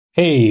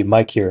Hey,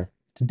 Mike here.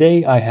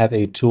 Today I have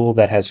a tool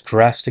that has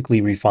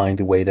drastically refined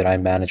the way that I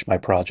manage my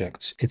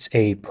projects. It's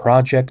a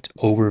project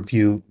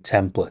overview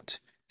template,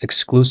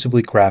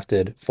 exclusively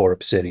crafted for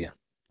Obsidian.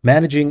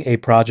 Managing a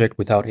project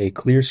without a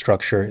clear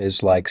structure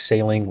is like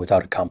sailing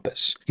without a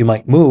compass. You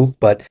might move,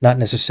 but not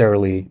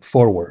necessarily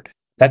forward.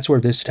 That's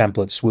where this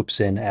template swoops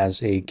in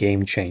as a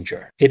game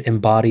changer. It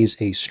embodies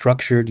a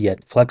structured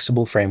yet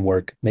flexible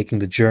framework, making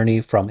the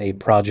journey from a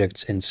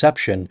project's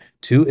inception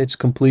to its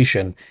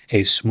completion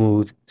a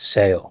smooth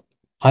sail.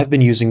 I've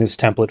been using this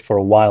template for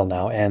a while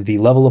now, and the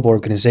level of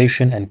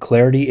organization and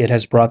clarity it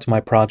has brought to my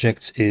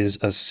projects is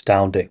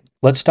astounding.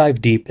 Let's dive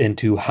deep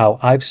into how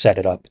I've set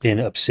it up in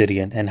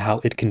Obsidian and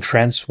how it can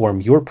transform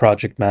your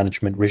project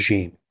management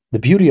regime. The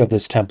beauty of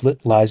this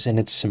template lies in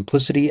its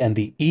simplicity and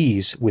the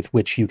ease with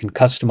which you can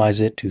customize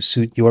it to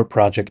suit your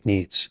project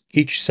needs.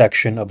 Each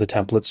section of the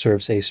template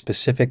serves a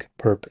specific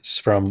purpose,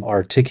 from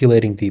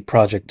articulating the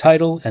project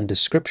title and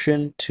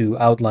description to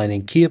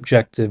outlining key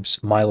objectives,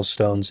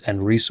 milestones,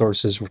 and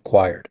resources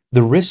required.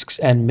 The risks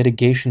and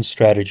mitigation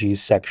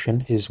strategies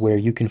section is where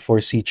you can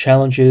foresee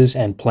challenges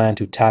and plan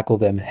to tackle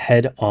them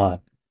head on.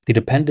 The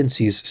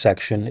dependencies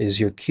section is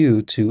your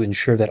cue to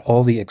ensure that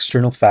all the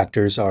external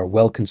factors are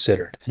well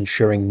considered,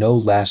 ensuring no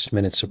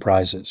last-minute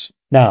surprises.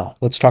 Now,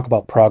 let's talk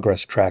about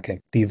progress tracking.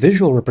 The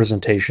visual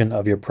representation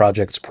of your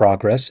project's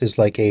progress is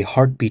like a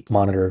heartbeat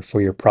monitor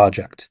for your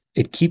project.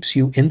 It keeps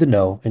you in the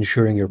know,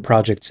 ensuring your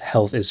project's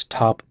health is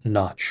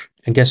top-notch.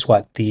 And guess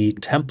what? The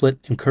template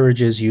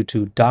encourages you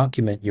to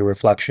document your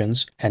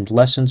reflections and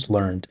lessons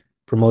learned,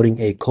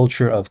 promoting a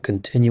culture of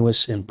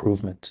continuous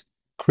improvement.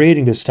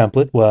 Creating this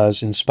template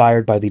was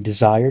inspired by the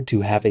desire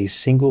to have a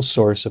single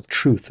source of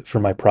truth for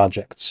my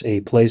projects,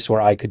 a place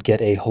where I could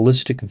get a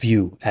holistic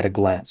view at a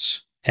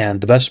glance. And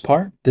the best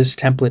part, this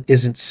template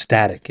isn't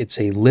static. It's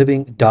a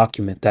living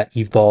document that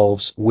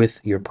evolves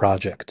with your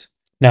project.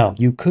 Now,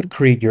 you could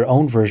create your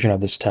own version of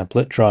this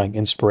template, drawing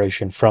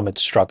inspiration from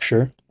its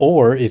structure,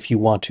 or if you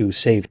want to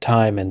save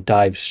time and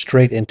dive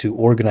straight into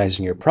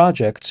organizing your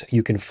projects,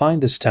 you can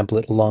find this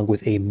template along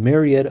with a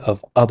myriad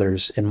of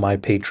others in my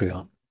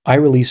Patreon. I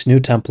release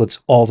new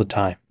templates all the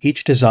time,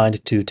 each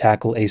designed to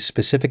tackle a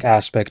specific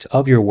aspect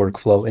of your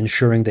workflow,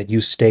 ensuring that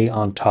you stay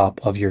on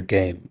top of your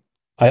game.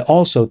 I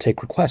also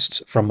take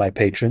requests from my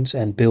patrons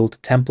and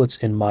build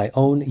templates in my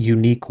own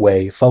unique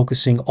way,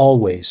 focusing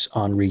always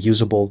on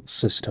reusable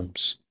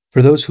systems.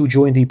 For those who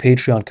join the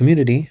Patreon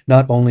community,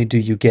 not only do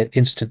you get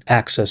instant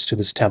access to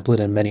this template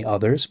and many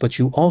others, but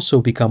you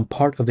also become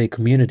part of a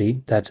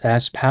community that's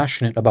as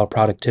passionate about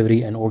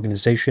productivity and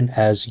organization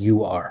as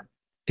you are.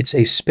 It's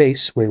a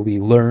space where we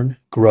learn,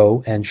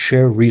 grow, and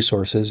share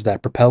resources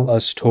that propel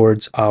us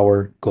towards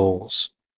our goals.